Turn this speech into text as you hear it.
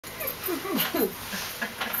No,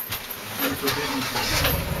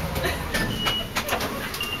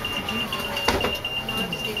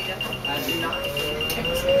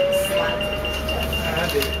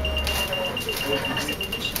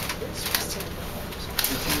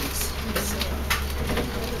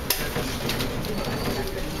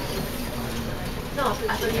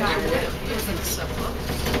 I thought you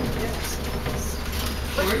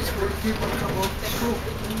where people come up to school.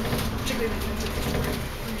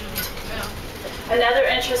 Another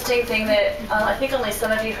interesting thing that I think only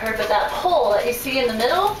some of you heard, but that pole that you see in the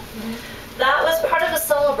middle, that was part of a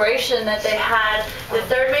celebration that they had the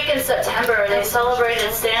third week in September. They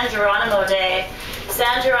celebrated San Geronimo Day.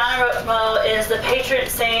 San Geronimo is the patron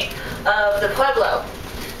saint of the Pueblo.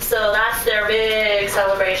 So that's their big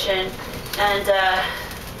celebration. And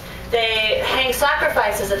they hang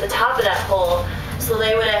sacrifices at the top of that pole. So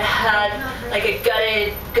they would have had like a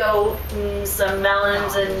gutted goat and some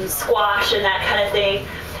melons and squash and that kind of thing.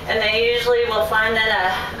 And they usually will find then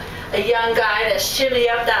a young guy to shimmy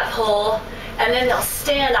up that pole, and then they'll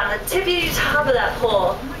stand on the tippy top of that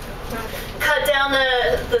pole, cut down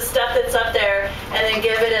the stuff that's up there, and then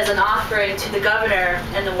give it as an offering to the governor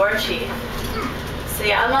and the war chief. So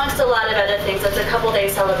yeah, amongst a lot of other things, it's a couple day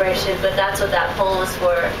celebration, but that's what that pole is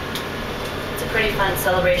for. It's a pretty fun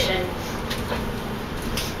celebration.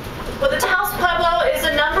 Well, the Taos Pueblo is the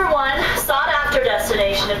 #1 sought-after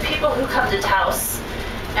destination of people who come to Taos.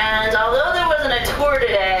 And although there wasn't a tour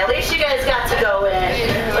today, at least you guys got to go in,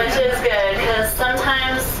 which is good, because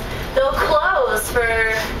sometimes they'll close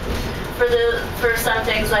for some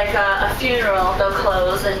things like a funeral. They'll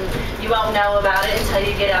close, and you won't know about it until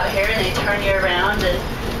you get out here and they turn you around, and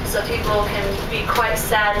so people can be quite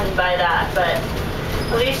saddened by that. But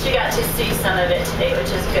at least you got to see some of it today, which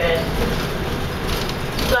is good.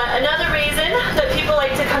 But another reason that people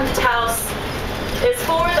like to come to Taos is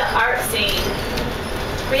for the art scene.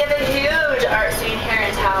 We have a huge art scene here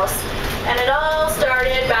in Taos, and it all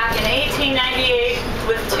started back in 1898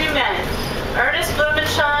 with two men, Ernest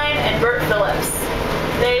Blumenschein and Bert Phillips.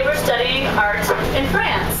 They were studying art in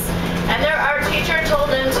France, and their art teacher told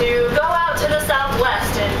them to go out to the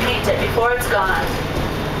Southwest and paint it before it's gone.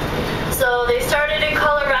 So they started in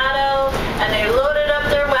Colorado, and they loaded up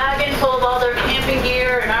their wagon full of all their camping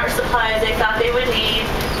gear and art supplies they thought they would need,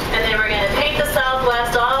 and they were going to paint the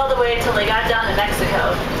Southwest all the way till they got down to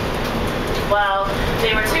Mexico. Well,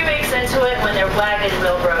 they were 2 weeks into it when their wagon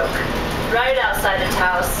wheel broke, right outside of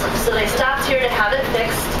Taos, so they stopped here to have it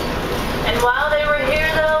fixed. And while they were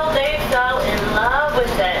here, though, they fell in love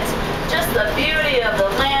with it. Just the beauty of the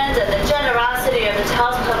land and the generosity of the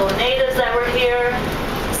Taos Pueblo natives that were here.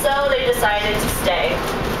 So they decided to stay.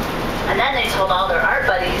 And then they told all their art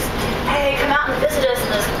buddies, hey, come out and visit us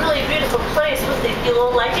in this really beautiful place. We think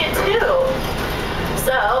you'll like it too.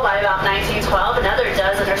 So by about 1912, another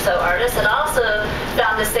dozen or so artists had also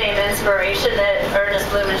found the same inspiration that Ernest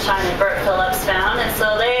Blumenschein and Bert Phillips found. And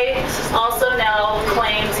so they also now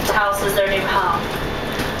claimed Taos as their new home.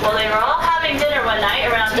 Well, they were all having dinner one night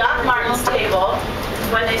around Doc Martin's table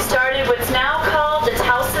when they started what's now called the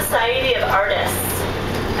Taos Society of Artists.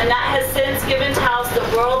 And that has since given Taos the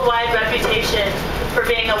worldwide reputation for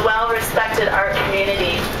being a well-respected art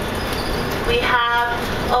community. We have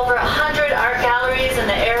over 100 art galleries in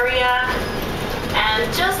the area,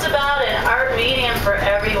 and just about an art medium for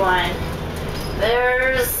everyone.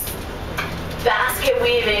 There's basket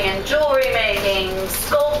weaving and jewelry making,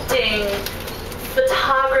 sculpting,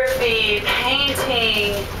 photography,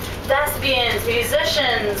 painting, thespians,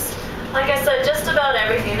 musicians. Like I said, just about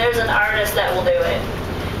everything. There's an artist that will do it.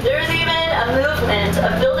 There's even a movement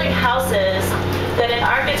of building houses that an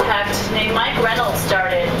architect named Mike Reynolds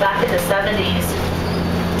started back in the 70s.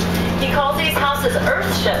 He calls these houses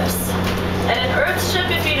earthships. And an earthship,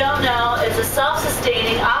 if you don't know, is a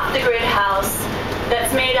self-sustaining, off-the-grid house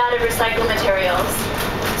that's made out of recycled materials.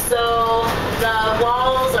 So the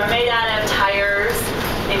walls are made out of tires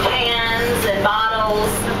and cans and bottles.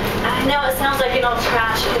 And I know it sounds like an old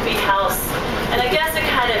trash hippie house, and I guess it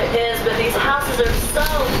kind of is, but these houses are so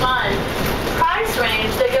fun. Price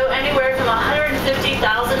range, they go anywhere from $150,000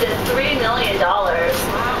 to $3 million.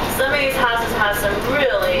 Some of these houses have some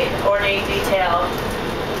really ornate detail.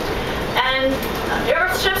 And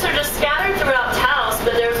earthships are just scattered throughout Taos,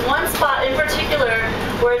 but there's one spot in particular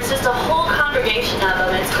where it's just a whole congregation of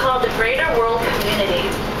them. It's called the Greater World Community.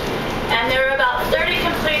 And there are about 30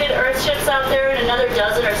 completed earthships out there and another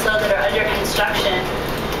dozen or so that are under construction.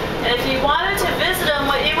 And if you wanted to visit them,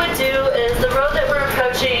 what you would do is the road that we're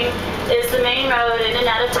approaching is the main road in and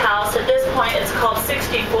out of Taos. At this point, it's called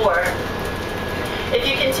 64. If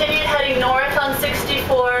you continued heading north on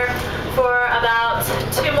 64 for about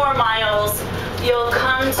 2 more miles,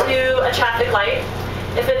 traffic light.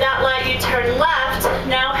 If at that light you turn left,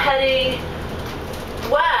 now heading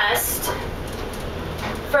west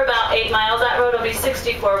for about 8 miles, that road will be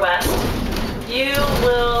 64 west, you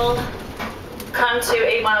will come to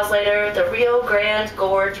 8 miles later, the Rio Grande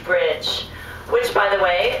Gorge Bridge, which, by the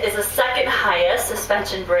way, is the second highest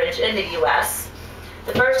suspension bridge in the U.S.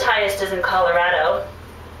 The first highest is in Colorado.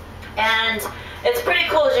 And it's pretty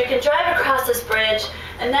cool as you can drive across this bridge,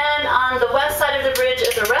 and then on the west side of the bridge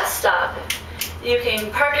is a rest stop. You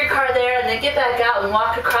can park your car there and then get back out and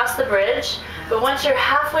walk across the bridge. But once you're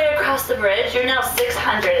halfway across the bridge, you're now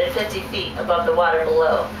 650 feet above the water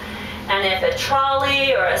below. And if a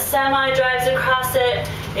trolley or a semi drives across it,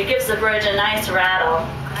 it gives the bridge a nice rattle.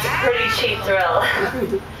 It's a pretty cheap thrill.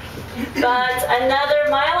 But another 1.5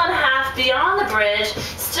 miles beyond the bridge,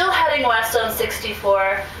 still heading west on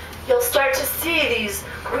 64, you'll start to see these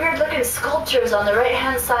weird looking sculptures on the right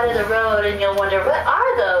hand side of the road, and you'll wonder, what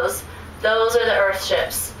are those? Those are the Earth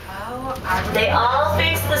ships. They all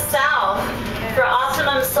face the south for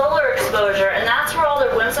optimum solar exposure, and that's where all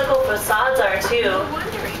their whimsical facades are too.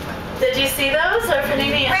 Did you see those? Or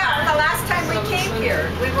Panini? Well, the last time we came here,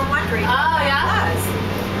 we were wondering what yeah? it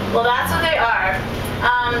was. Well, that's what they are.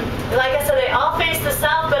 Like I said, they all face the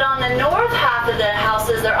south, but on the north half of the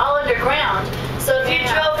houses, they're all underground. So if you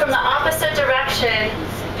drove from the opposite direction,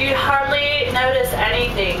 you'd hardly notice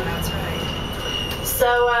anything. That's right.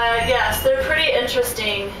 So yes, they're pretty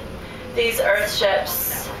interesting, these Earth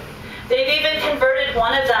ships. They've even converted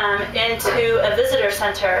one of them into a visitor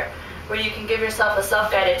center where you can give yourself a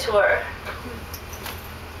self-guided tour.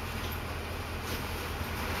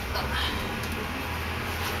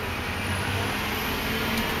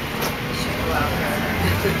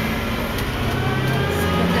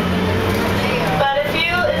 But if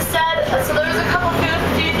you instead, so there's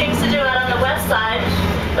a few things to do out on the west side,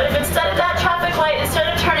 but if instead of that traffic light,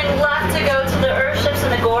 instead of turning left to go to the Earth ships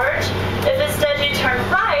in the gorge, if instead you turn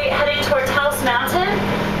right, heading towards House Mountain,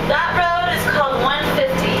 that road is called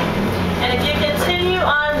 150. And if you continue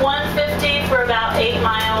on 150 for about 8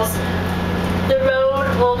 miles, the road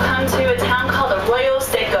will come to a town called Arroyo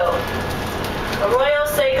Seco. Arroyo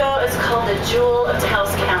Seco is called the jewel of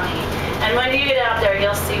Taos County. And when you get out there,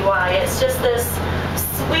 you'll see why. It's just this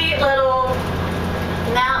sweet little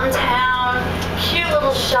mountain town, cute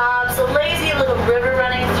little shops, a lazy little river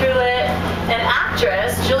running through it. An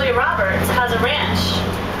actress, Julia Roberts, has a ranch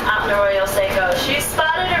out in Arroyo Seco. She's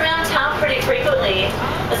spotted around town pretty frequently.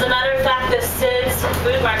 As a matter of fact, the Sid's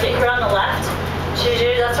food market here on the left,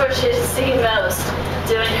 that's where she's seen most,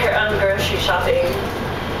 doing her own grocery shopping.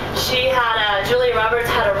 Julia Roberts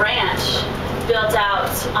had a ranch built out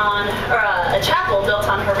on, or a chapel built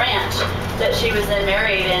on her ranch that she was then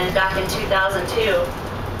married in back in 2002.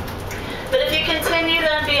 But if you continue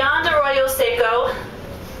then beyond Arroyo Seco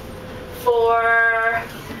for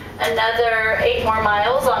another 8 more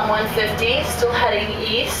miles on 150, still heading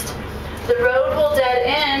east, the road will dead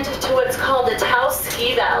end to what's called the Taos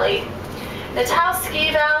Ski Valley. The Taos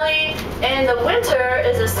Ski Valley in the winter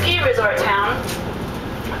is a ski resort town,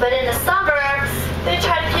 but in the summer they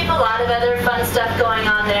try to keep a lot of other fun stuff going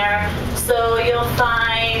on there. So you'll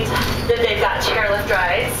find that they've got chairlift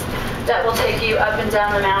rides that will take you up and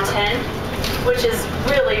down the mountain, which is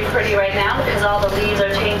really pretty right now because all the leaves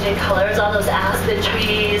are changing colors, all those aspen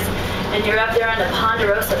trees, and you're up there on the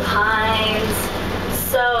ponderosa pines.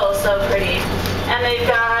 So pretty. And they've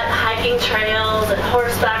got hiking trails and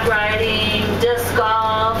horseback riding, disc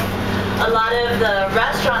golf. A lot of the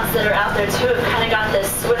restaurants that are out there too have kind of got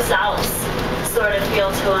this Swiss Alps sort of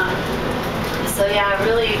feel to them. So yeah,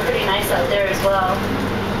 really pretty nice out there as well.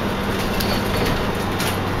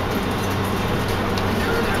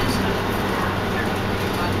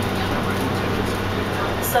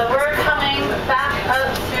 So we're coming back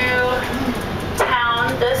up through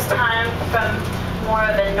town, this time from more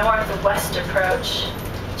of a northwest approach.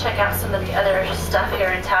 Check out some of the other stuff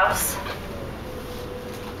here in Taos.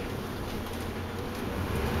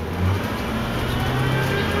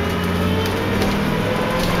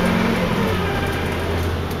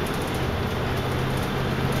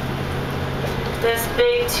 This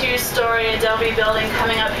big 2-story adobe building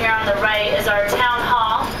coming up here on the right is our town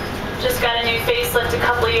hall. Just got a new facelift a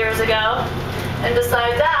couple years ago. And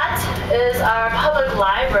beside that is our public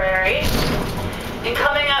library. And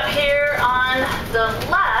coming up here on the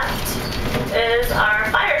left is our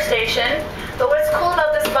fire station. But what's cool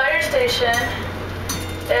about this fire station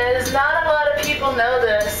is not a lot of people know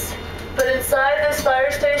this, but inside this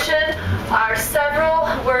fire station are several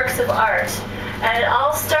works of art. And it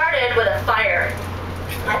all started with a fire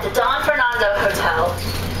at the Don Fernando Hotel.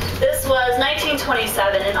 This was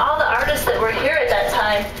 1927, and all the artists that were here at that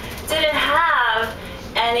time didn't have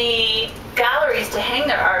any galleries to hang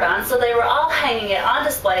their art on, so they were all hanging it on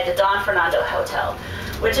display at the Don Fernando Hotel,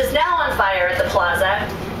 which is now on fire at the plaza.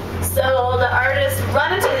 So the artists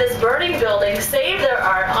run into this burning building, save their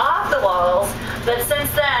art off the walls, but since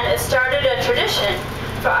then it started a tradition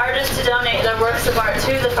for artists to donate their works of art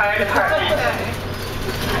to the fire department.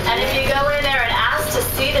 And if you go in there and ask to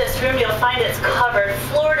see this room, you'll find it's covered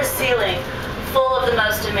floor to ceiling, full of the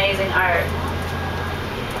most amazing art.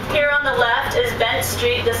 Here on the left is Bent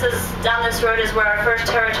Street. Down this road is where our first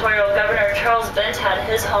territorial governor, Charles Bent, had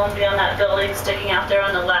his home beyond that building sticking out there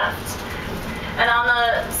on the left. And on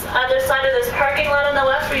the other side of this parking lot on the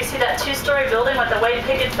left, where you see that two-story building with the white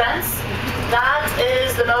picket fence, that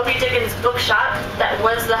is the Moby Dickens bookshop that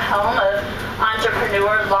was the home of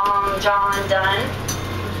entrepreneur Long John Donne.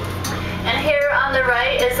 And here on the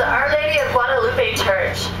right is the Our Lady of Guadalupe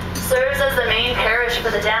Church. Serves as the main parish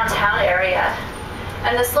for the downtown area.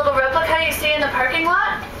 And this little replica you see in the parking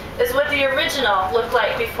lot is what the original looked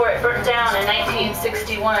like before it burnt down in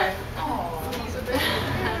 1961.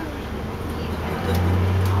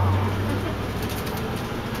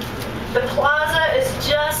 The plaza is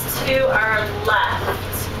just to our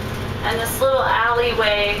left. And this little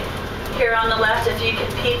alleyway here on the left, if you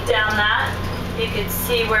can peek down that, you can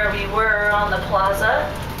see where we were on the plaza.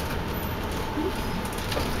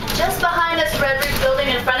 Just behind this red brick building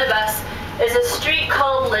in front of us is a street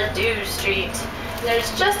called Ladue Street.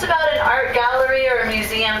 There's just about an art gallery or a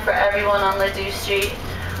museum for everyone on Ladue Street.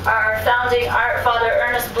 Our founding art father,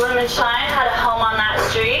 Ernest Blumenschein, had a home on that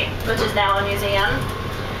street, which is now a museum.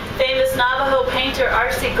 Famous Navajo painter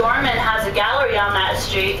R.C. Gorman has a gallery on that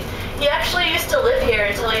street. He actually used to live here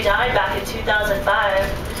until he died back in 2005.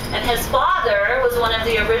 And his father was one of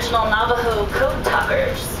the original Navajo coat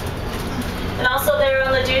tuckers. And also there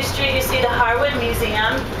on Ladue Street, you see the Harwood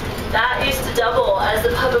Museum. That used to double as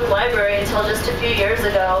the public library until just a few years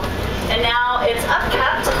ago. And now it's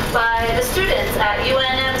upkept by the students at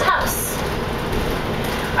UNM Tufts.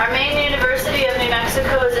 Our main university of New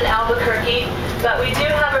Mexico is in Albuquerque, but we do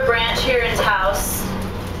have a branch here in Taos.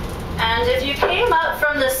 And if you came up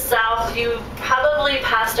from the south, you probably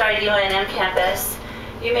passed our UNM campus.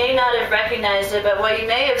 You may not have recognized it, but what you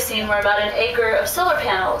may have seen were about an acre of solar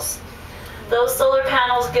panels. Those solar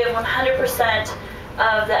panels give 100%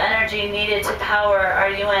 of the energy needed to power our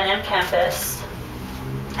UNM campus.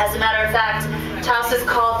 As a matter of fact, Taos is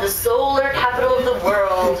called the solar capital of the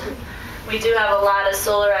world. We do have a lot of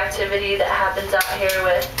solar activity that happens out here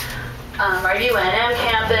with our UNM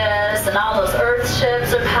campus, and all those Earth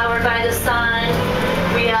ships are powered by the sun.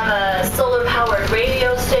 We have a solar-powered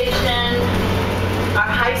radio station. Our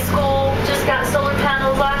high school just got solar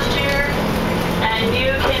panels last year, and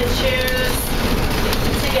you can choose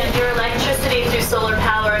to get your electricity through solar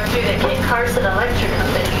power through the Kit Carson Electric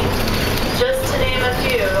Company. Just to name a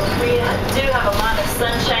few, we do have a lot of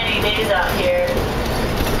sunshiny days out here.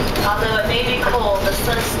 Although it may be cold, the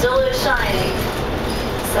sun still is shining.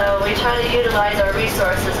 So we try to utilize our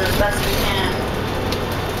resources as best we can.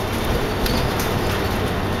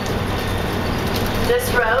 This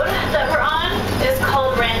road that we're on is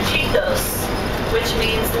called Ranchitos, which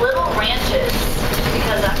means little ranches,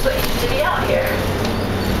 because that's what used to be out here.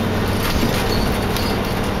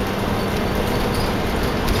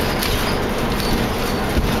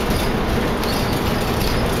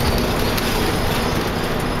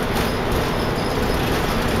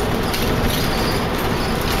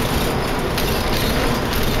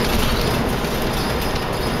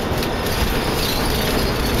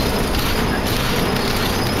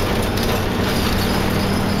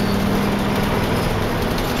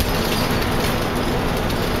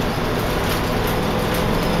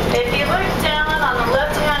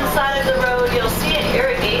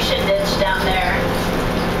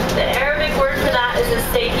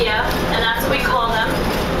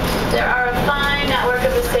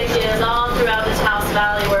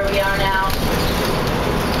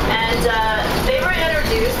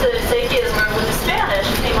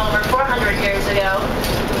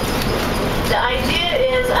 The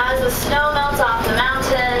idea is as the snow melts off the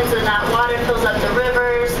mountains and that water fills up the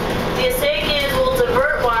rivers, the Acequias will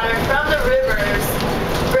divert water from the rivers,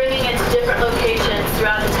 bringing it to different locations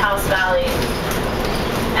throughout the Taos Valley.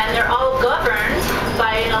 And they're all governed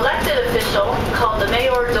by an elected official called the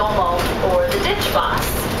Mayor Domo, or the ditch boss.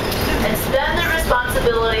 It's then the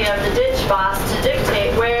responsibility of the ditch boss to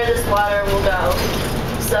dictate where this water will go.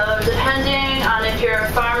 So depending on if you're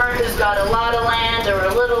a farmer who's got a lot of land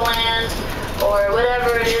or a little land, or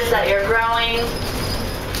whatever it is that you're growing,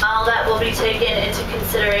 all that will be taken into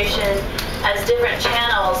consideration as different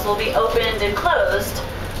channels will be opened and closed,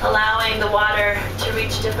 allowing the water to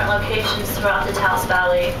reach different different locations throughout the Taos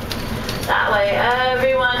Valley. That way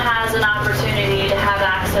everyone has an opportunity to have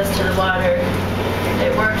access to the water. It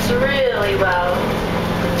works really well.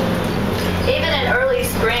 Even in early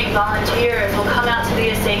spring, volunteers will come out to the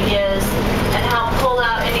acequias and help pull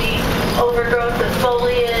out any overgrowth of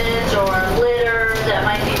foliage or litter that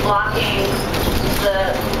might be blocking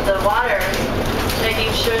the water, making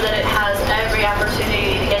sure that it has every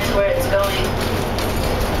opportunity to get to where it's going.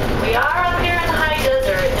 We are up here in the high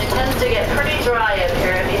desert. It tends to get pretty dry up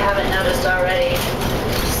here if you haven't noticed already.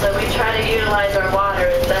 So we try to utilize our water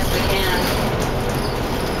as best we can.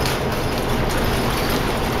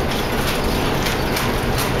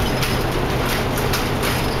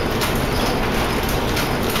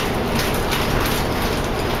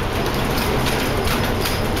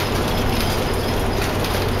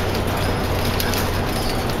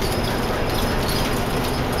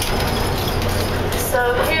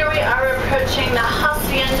 So here we are approaching the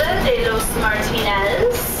Hacienda de los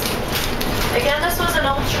Martinez. Again, this was an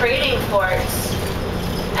old trading fort,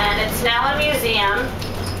 and it's now a museum.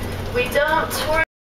 We don't tour